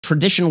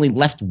traditionally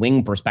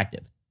left-wing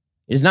perspective.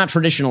 It is not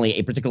traditionally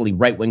a particularly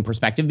right-wing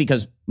perspective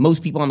because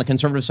most people on the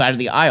conservative side of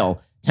the aisle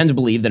tend to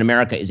believe that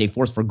America is a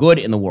force for good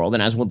in the world.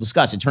 And as we'll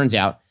discuss, it turns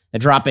out that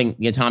dropping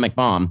the atomic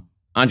bomb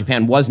on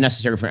Japan was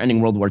necessary for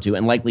ending World War II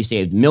and likely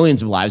saved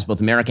millions of lives,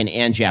 both American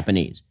and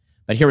Japanese.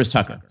 But here is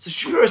Tucker. So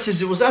Shapiro says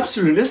it was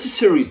absolutely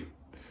necessary,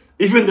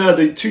 even though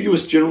the two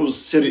US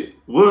generals said it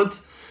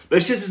weren't. But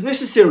he says it's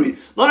necessary.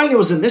 Not only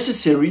was it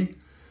necessary,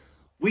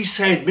 we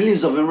saved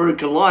millions of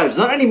American lives.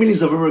 Not only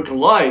millions of American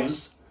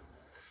lives,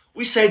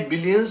 we saved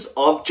millions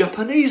of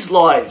Japanese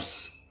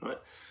lives. Right?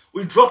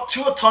 We dropped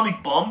 2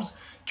 atomic bombs,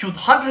 killed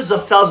hundreds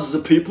of thousands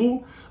of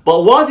people.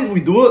 But why did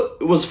we do it?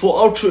 It was for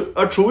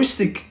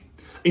altruistic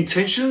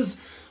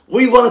intentions.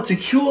 We wanted to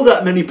kill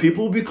that many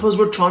people because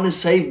we're trying to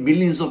save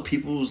millions of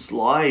people's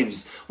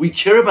lives. We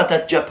care about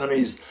that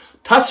Japanese.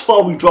 That's why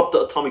we dropped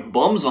the atomic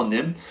bombs on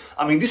them.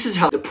 I mean, this is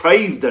how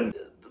depraved and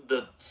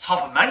the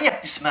type of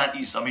maniac this man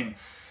is. I mean,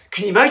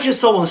 can you imagine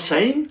someone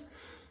saying,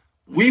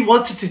 we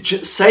wanted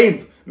to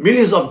save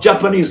millions of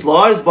Japanese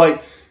lives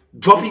by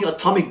dropping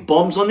atomic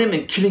bombs on them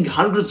and killing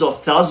hundreds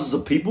of thousands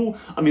of people?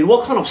 I mean,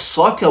 what kind of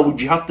psycho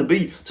would you have to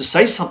be to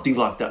say something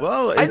like that?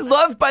 Well, I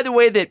love, by the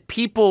way, that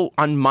people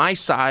on my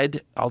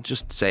side, I'll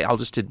just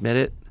admit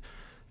it,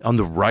 on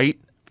the right,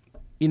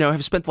 you know,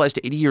 have spent the last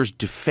 80 years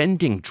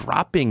defending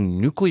dropping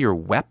nuclear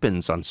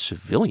weapons on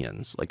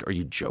civilians. Like, are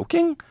you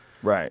joking?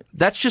 Right.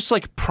 That's just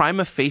like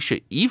prima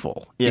facie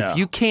evil. Yeah. If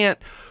you can't,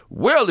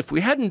 well, if we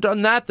hadn't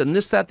done that, then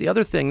this, that, the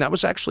other thing, that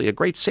was actually a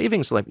great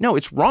savings. Like, no,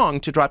 it's wrong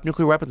to drop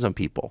nuclear weapons on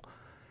people.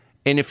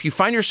 And if you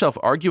find yourself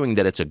arguing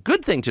that it's a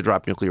good thing to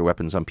drop nuclear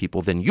weapons on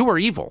people, then you are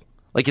evil.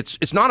 Like,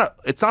 it's not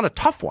a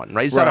tough one,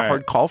 right? It's not a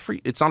hard call for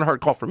you. It's not a hard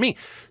call for me.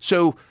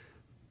 So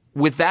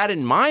with that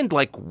in mind,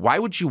 like, why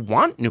would you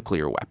want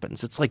nuclear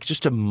weapons? It's like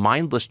just a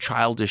mindless,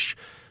 childish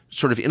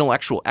sort of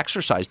intellectual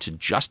exercise to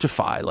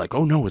justify, like,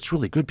 oh, no, it's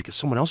really good because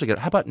someone else will get it.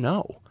 How about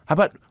no? How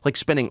about, like,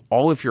 spending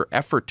all of your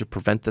effort to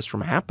prevent this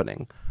from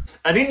happening?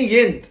 And in the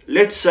end,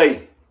 let's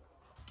say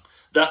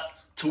that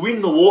to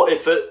win the war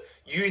effort,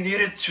 you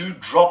needed to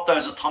drop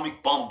those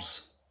atomic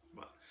bombs.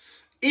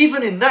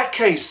 Even in that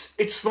case,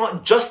 it's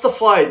not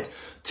justified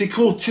to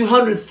kill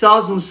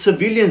 200,000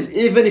 civilians,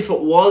 even if it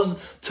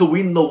was to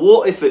win the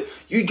war effort.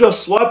 You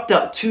just wiped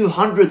out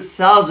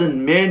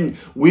 200,000 men,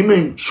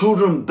 women,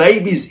 children,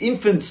 babies,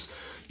 infants.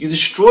 You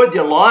destroyed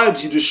their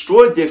lives. You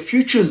destroyed their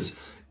futures.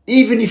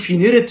 Even if you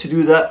needed to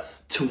do that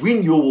to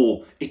win your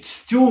war, you're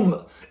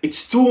still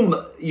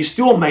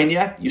a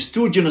maniac. You're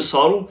still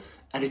genocidal,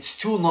 and it's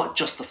still not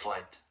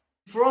justified.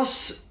 For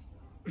us,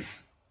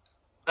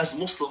 as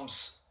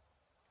Muslims,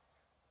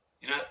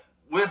 you know,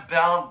 we're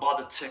bound by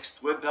the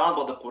text. We're bound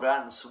by the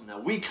Quran and Sunnah.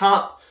 We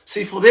can't,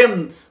 see, for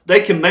them, they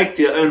can make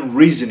their own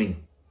reasoning.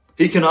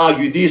 He can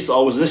argue this,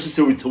 oh, it was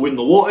necessary to win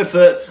the war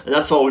effort, and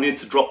that's why we need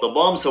to drop the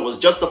bomb, so it was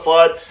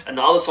justified. And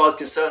the other side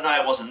can say,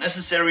 no, it wasn't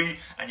necessary,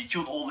 and you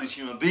killed all these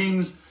human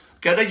beings.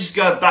 Okay, they just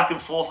go back and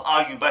forth,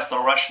 arguing based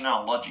on rationale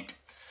and logic.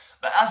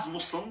 But as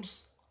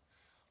Muslims,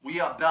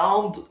 we are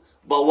bound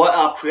by what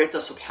our Creator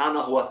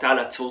subhanahu wa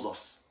ta'ala tells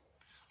us.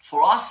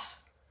 For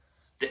us,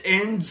 the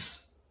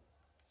ends,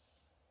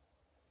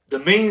 the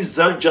means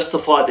don't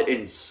justify the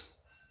ends.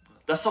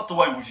 That's not the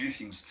way we view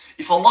things.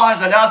 If Allah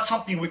has allowed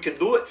something, we can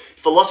do it.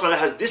 If Allah subhanahu wa ta'ala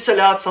has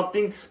disallowed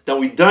something, then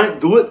we don't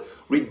do it,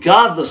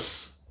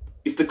 regardless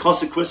if the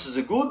consequences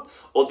are good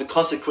or the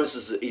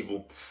consequences are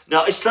evil.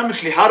 Now,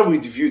 Islamically, how do we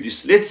view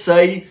this? Let's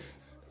say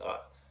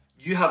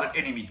you have an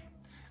enemy,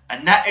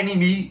 and that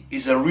enemy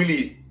is a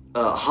really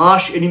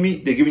harsh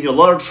enemy. They're giving you a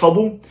lot of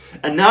trouble,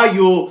 and now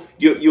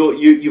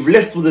you've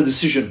left with a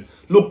decision.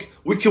 Look,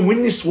 we can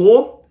win this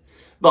war,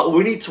 but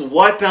we need to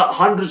wipe out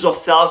hundreds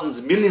of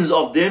thousands, millions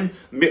of them,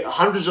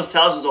 hundreds of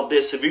thousands of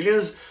their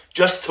civilians,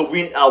 just to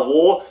win our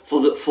war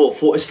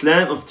for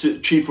Islam, to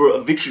achieve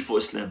a victory for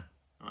Islam.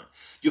 Right?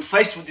 You're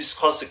faced with this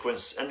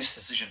consequence and this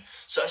decision.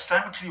 So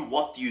Islamically,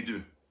 what do you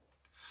do?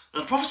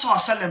 Now, the Prophet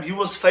ﷺ, he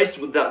was faced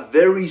with that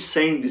very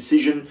same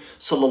decision,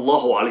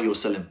 sallallahu alaihi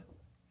wasallam.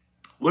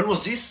 When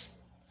was this?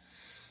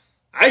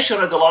 Aisha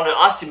radiallahu anha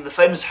asked him in the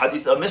famous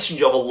hadith, a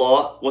messenger of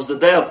Allah, was the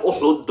day of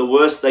Uhud the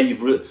worst day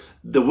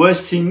the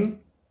worst thing,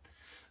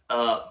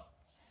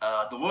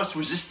 the worst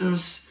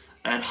resistance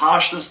and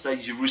harshness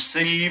that you've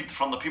received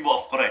from the people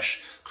of Quraysh?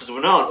 Because we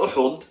know on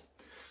Uhud,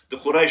 the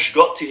Quraysh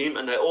got to him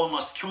and they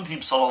almost killed him,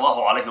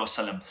 sallallahu alaihi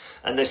wasallam,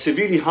 and they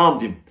severely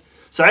harmed him.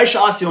 So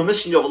Aisha asked him, a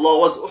messenger of Allah,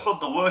 was Uhud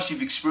the worst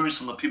you've experienced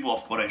from the people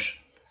of Quraysh?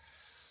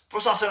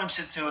 Prophet ﷺ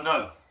said to her,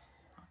 no.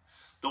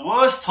 The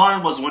worst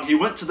time was when he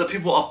went to the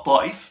people of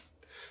Ta'if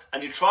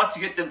and he tried to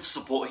get them to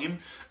support him,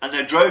 and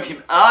they drove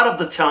him out of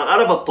the town,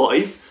 out of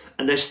Ta'if,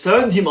 and they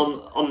stoned him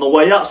on the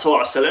way out,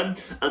 sallallahu,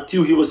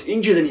 until he was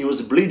injured and he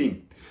was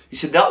bleeding. He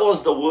said, that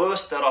was the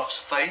worst that I've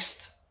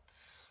faced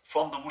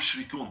from the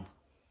mushrikun.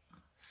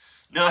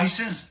 Now he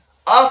says,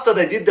 after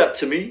they did that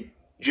to me,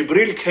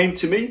 Jibreel came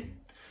to me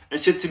and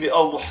said to me,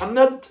 oh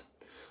Muhammad,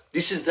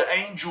 this is the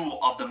angel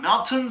of the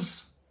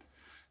mountains,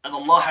 and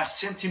Allah has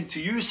sent him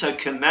to you, so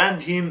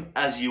command him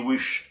as you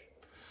wish.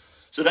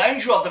 So the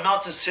angel of the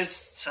mountains says,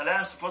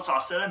 Salam to Prophet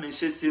ﷺ, he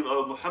says to him,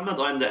 "O Muhammad,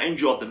 I am the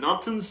angel of the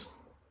mountains.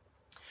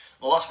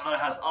 Allah subhanahu wa ta'ala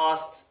has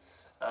asked,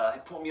 He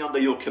put me under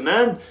your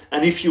command,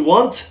 and if you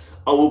want,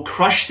 I will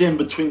crush them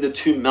between the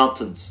two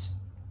mountains."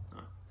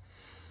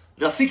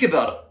 Now think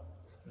about it.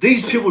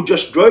 These people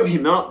just drove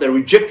him out, they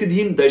rejected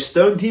him, they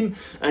stoned him,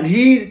 and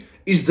he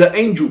is the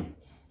angel.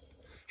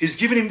 He's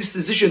given him this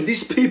decision.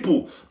 These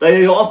people, they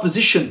are your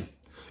opposition.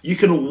 You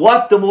can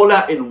wipe them all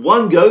out in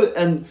one go,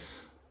 and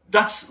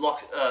that's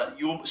like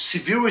your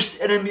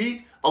severest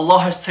enemy. Allah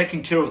has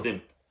taken care of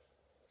them.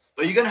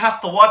 But you're going to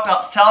have to wipe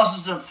out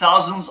thousands and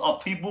thousands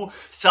of people,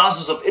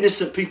 thousands of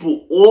innocent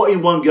people, all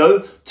in one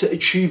go to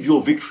achieve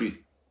your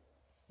victory.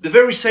 The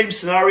very same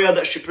scenario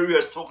that Shapiro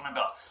is talking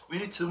about. We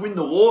need to win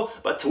the war,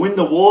 but to win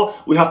the war,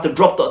 we have to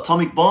drop the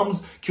atomic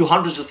bombs, kill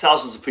hundreds of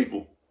thousands of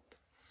people.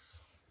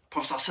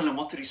 Prophet ﷺ,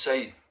 what did he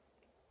say?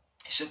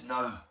 He said,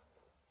 no,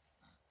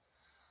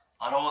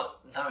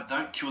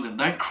 don't kill them,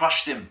 don't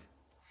crush them.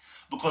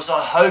 Because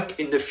I hope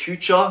in the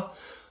future,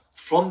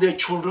 from their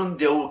children,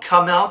 there will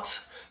come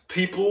out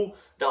people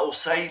that will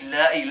say,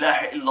 La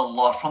ilaha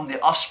illallah. From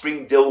their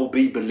offspring, there will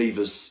be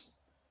believers.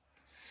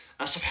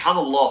 And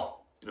subhanallah,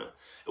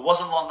 it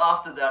wasn't long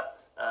after that,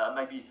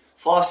 maybe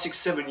 5, 6,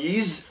 7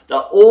 years,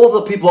 that all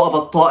the people of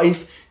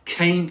Al-Ta'if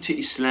came to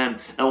Islam.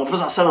 And what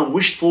Prophet ﷺ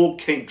wished for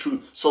came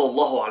true.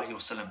 Sallallahu alayhi wa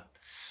sallam.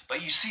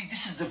 But you see,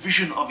 this is the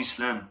vision of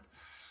Islam.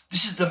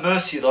 This is the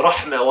mercy, the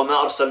rahmah.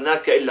 وَمَا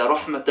أَرْسَلْنَاكَ إِلَّا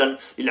رَحْمَةً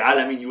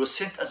لِلْعَالَمِينَ. You were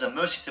sent as a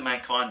mercy to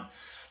mankind.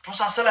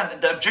 Prophet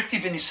ﷺ, the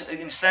objective in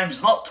Islam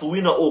is not to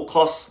win at all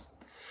costs.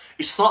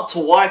 It's not to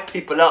wipe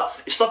people out.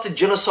 It's not to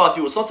genocide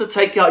people. It's not to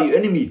take out your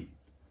enemy.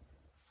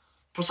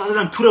 Prophet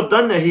ﷺ could have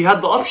done that. He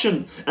had the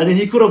option. And then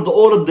he could have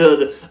ordered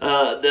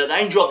the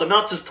angel of the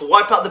mountains to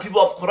wipe out the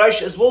people of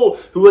Quraysh as well,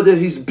 who were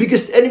his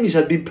biggest enemies,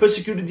 had been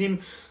persecuting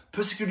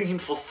him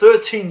for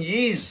 13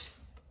 years.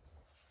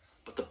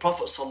 But the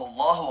Prophet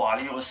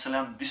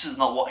ﷺ, this is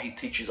not what he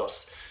teaches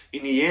us.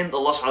 In the end,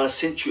 Allah subhanahu wa ta'ala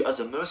sent you as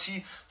a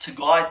mercy to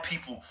guide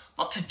people,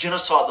 not to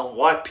genocide and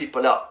wipe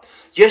people out.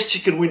 Yes,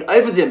 you can win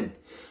over them,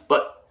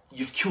 but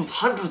you've killed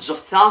hundreds of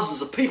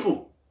thousands of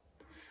people.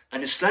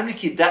 And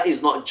Islamically, that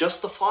is not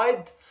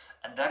justified,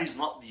 and that is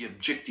not the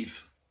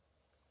objective.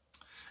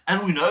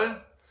 And we know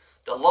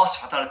that Allah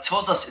subhanahu wa ta'ala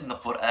tells us in the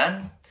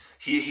Quran,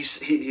 He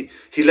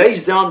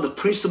lays down the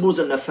principles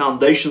and the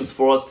foundations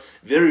for us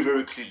very,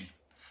 very clearly.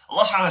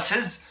 Allah subhanahu wa ta'ala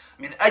says,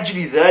 من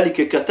أجل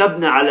ذلك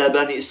كتبنا على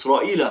بني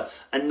إسرائيل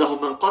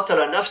أنه من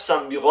قتل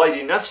نفسا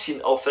بغير نفس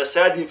أو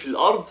فساد في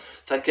الأرض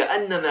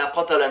فكأنما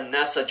قتل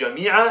الناس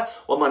جميعا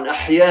ومن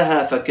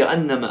أحياها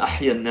فكأنما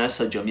أحيا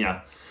الناس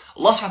جميعا.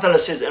 Allah subhanahu wa ta'ala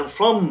says, and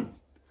from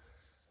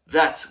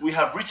that we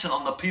have written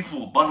on the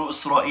people, Banu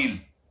Israel,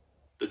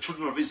 the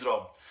children of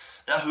Israel,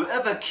 that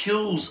whoever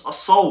kills a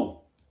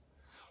soul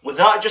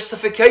without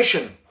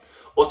justification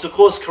or to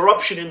cause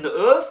corruption in the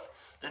earth,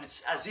 then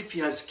it's as if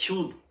he has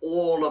killed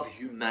all of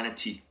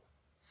humanity.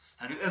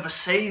 And whoever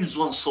saves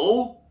one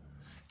soul,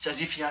 it's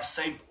as if he has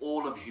saved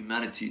all of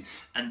humanity.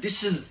 And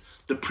this is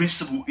the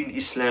principle in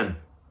Islam.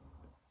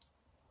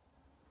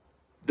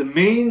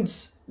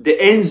 The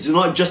ends do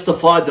not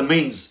justify the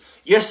means.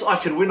 Yes, I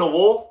can win a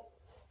war,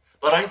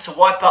 but I need to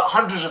wipe out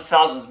hundreds of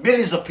thousands,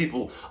 millions of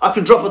people. I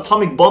can drop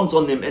atomic bombs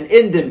on them and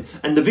end them,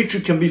 and the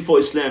victory can be for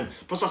Islam.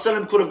 Prophet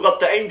ﷺ could have got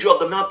the angel of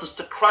the mountains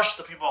to crush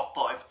the people of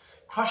Ta'if,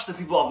 crush the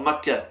people of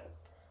Mecca.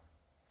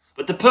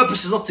 But the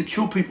purpose is not to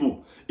kill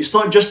people. It's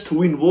not just to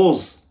win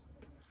wars.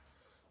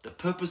 The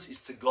purpose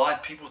is to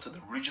guide people to the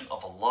religion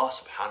of Allah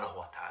subhanahu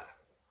wa ta'ala.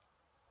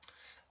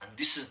 And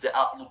this is the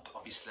outlook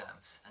of Islam.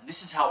 And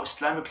this is how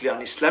Islamically,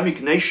 an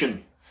Islamic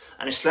nation,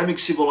 an Islamic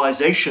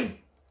civilization,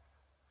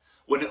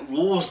 when it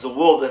rules the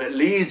world and it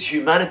leads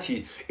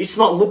humanity, it's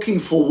not looking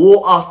for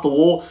war after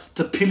war,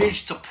 to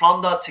pillage, to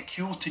plunder, to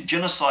kill, to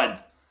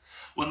genocide.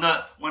 When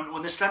the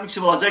Islamic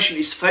civilization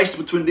is faced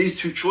between these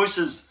two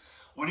choices,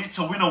 we need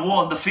to win a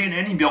war and defeat an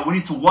enemy, or we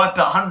need to wipe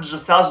out hundreds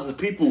of thousands of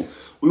people,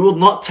 we will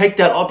not take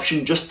that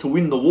option just to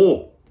win the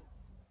war.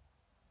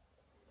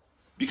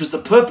 Because the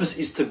purpose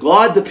is to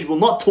guide the people,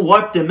 not to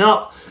wipe them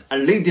out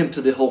and lead them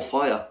to the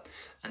hellfire.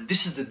 And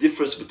this is the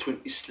difference between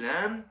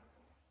Islam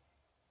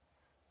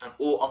and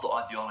all other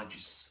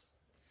ideologies.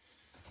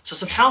 So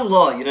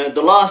subhanAllah,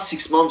 the last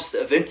 6 months,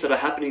 the events that are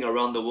happening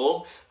around the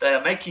world, they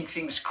are making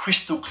things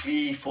crystal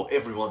clear for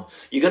everyone.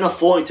 You're going to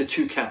fall into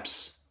two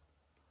camps.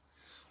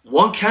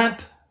 One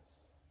camp,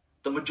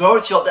 the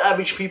majority of the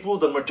average people,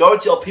 the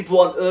majority of people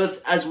on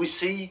earth, as we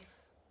see,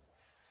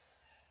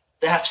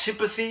 they have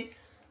sympathy,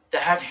 they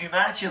have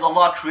humanity that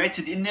Allah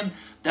created in them.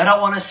 They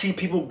don't want to see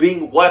people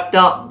being wiped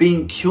out,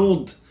 being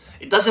killed.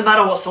 It doesn't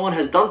matter what someone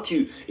has done to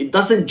you. It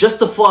doesn't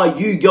justify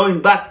you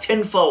going back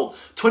 10-fold,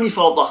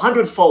 20-fold,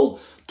 100-fold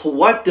to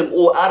wipe them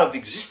all out of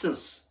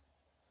existence.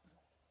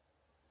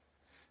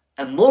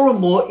 And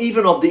more,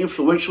 even of the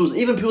influentials,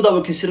 even people that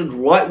were considered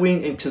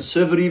right-wing and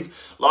conservative,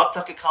 like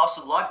Tucker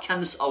Carlson, like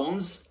Candace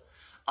Owens,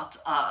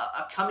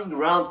 are coming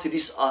around to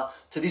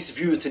this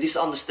view, to this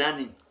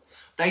understanding.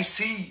 They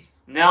see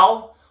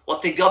now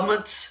what their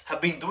governments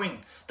have been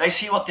doing. They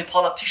see what their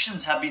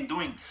politicians have been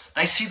doing.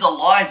 They see the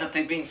lies that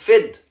they've been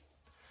fed.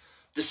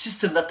 The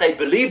system that they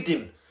believed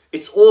in,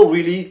 it's all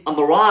really a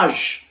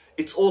mirage.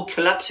 It's all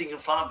collapsing in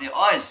front of their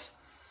eyes.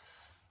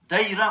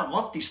 They don't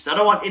want this. They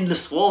don't want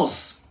endless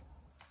wars.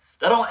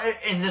 They don't want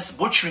endless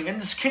butchering,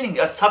 endless killing.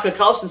 As Tucker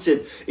Carlson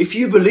said, if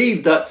you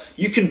believe that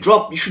you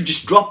should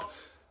just drop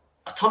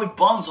atomic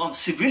bombs on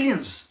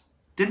civilians,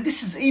 then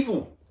this is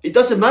evil. It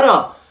doesn't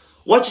matter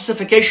what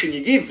justification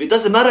you give. It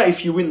doesn't matter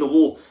if you win the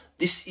war.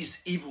 This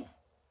is evil.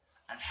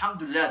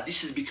 Alhamdulillah,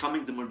 this is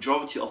becoming the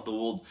majority of the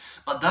world.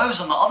 But those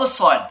on the other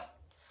side,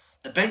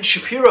 the Ben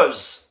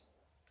Shapiros,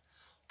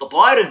 the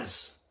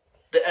Bidens,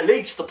 the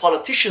elites, the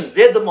politicians,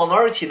 they're the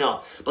minority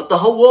now. But the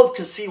whole world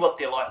can see what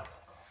they're like.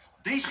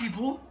 These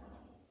people,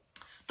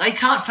 they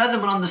can't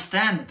fathom and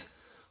understand.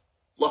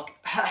 Like,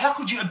 how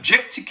could you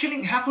object to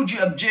killing? How could you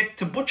object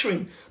to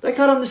butchering? They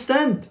can't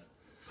understand.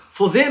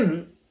 For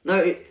them,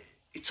 no,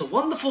 it's a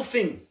wonderful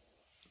thing.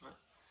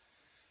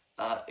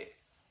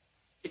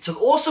 It's an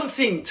awesome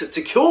thing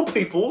to kill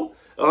people,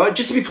 all right,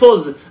 just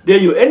because they're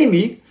your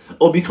enemy,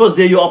 or because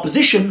they're your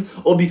opposition,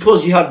 or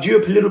because you have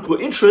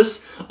geopolitical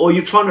interests, or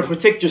you're trying to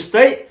protect your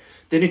state.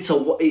 Then it's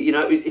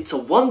a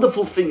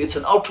wonderful thing. It's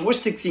an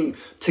altruistic thing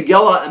to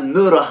go out and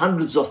murder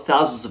hundreds of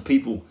thousands of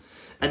people,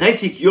 and they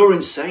think you're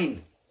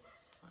insane.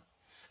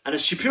 And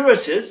as Shapiro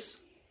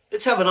says,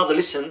 let's have another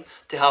listen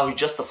to how he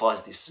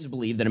justifies this.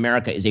 Believe that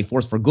America is a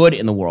force for good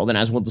in the world, and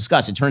as we'll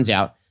discuss, it turns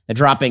out that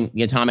dropping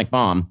the atomic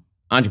bomb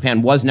on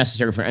Japan was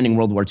necessary for ending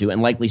World War II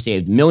and likely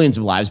saved millions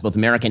of lives, both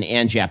American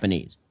and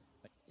Japanese.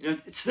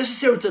 It's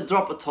necessary to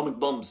drop atomic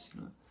bombs.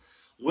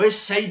 We're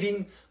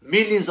saving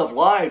millions of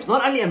lives,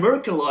 not only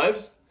American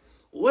lives,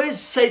 we're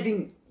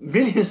saving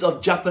millions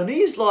of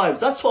Japanese lives.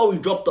 That's why we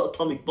dropped the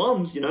atomic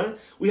bombs,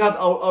 We have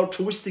our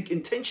altruistic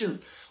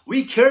intentions.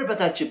 We care about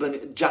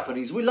that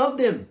Japanese. We love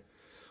them.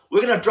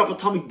 We're going to drop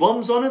atomic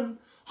bombs on them.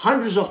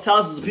 Hundreds of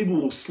thousands of people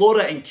will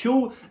slaughter and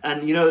kill.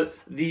 And,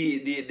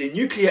 the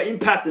nuclear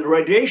impact and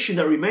radiation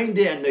that remained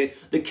there and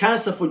the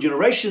cancer for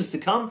generations to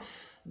come,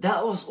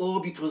 that was all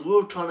because we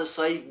were trying to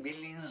save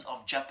millions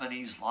of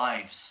Japanese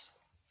lives.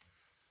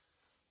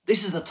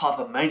 This is the type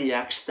of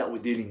maniacs that we're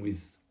dealing with.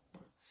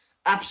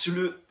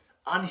 Absolute,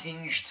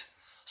 unhinged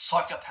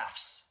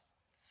psychopaths.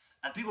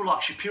 And people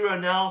like Shapiro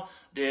now,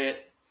 they're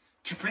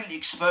completely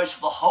exposed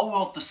for the whole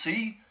world to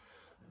see.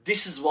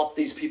 This is what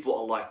these people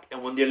are like.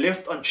 And when they're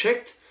left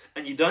unchecked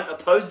and you don't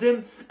oppose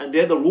them and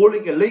they're the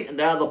ruling elite and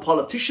they are the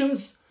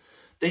politicians,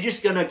 they're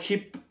just going to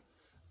keep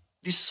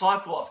this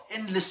cycle of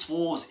endless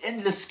wars,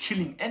 endless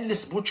killing,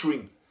 endless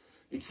butchering.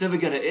 It's never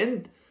going to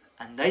end.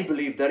 And they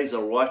believe that is a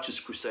righteous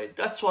crusade.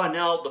 That's why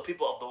now the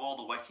people of the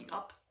world are waking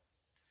up.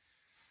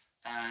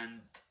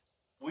 And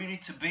we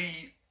need to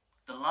be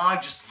the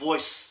largest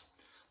voice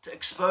to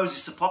expose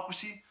this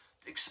hypocrisy,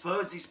 to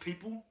expose these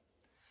people,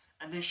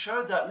 and then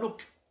show that,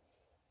 look,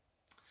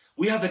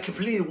 we have a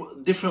completely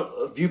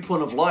different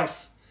viewpoint of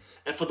life.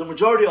 And for the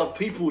majority of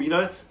people,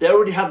 they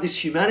already have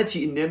this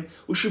humanity in them.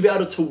 We should be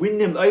able to win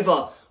them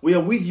over. We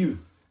are with you.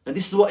 And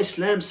this is what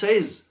Islam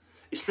says.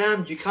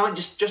 Islam, you can't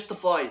just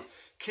justify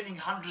killing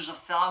hundreds of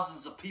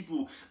thousands of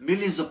people,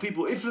 millions of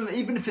people,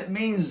 even if it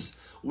means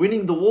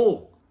winning the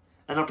war.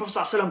 And our Prophet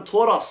ﷺ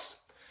taught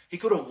us, he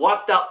could have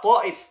wiped out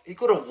Ta'if. He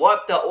could have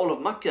wiped out all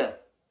of Mecca.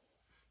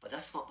 But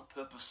that's not the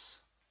purpose.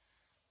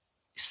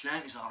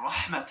 Islam is a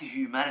rahmah to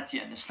humanity,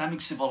 and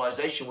Islamic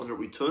civilization, when it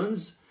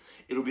returns,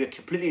 it'll be a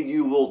completely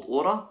new world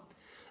order.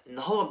 And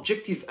the whole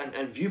objective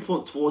and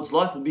viewpoint towards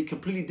life will be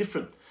completely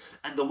different.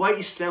 And the way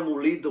Islam will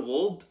lead the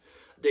world,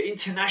 the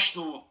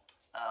international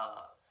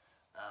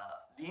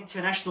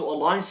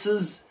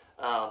alliances,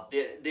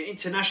 the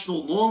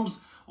international norms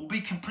will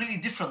be completely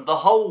different. The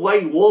whole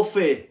way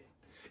warfare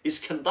is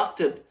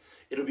conducted,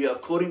 it'll be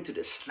according to the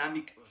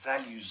Islamic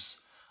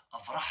values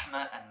of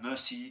rahmah and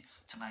mercy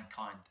to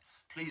mankind.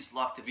 Please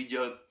like the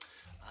video,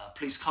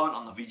 please comment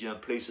on the video,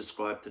 and please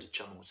subscribe to the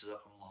channel.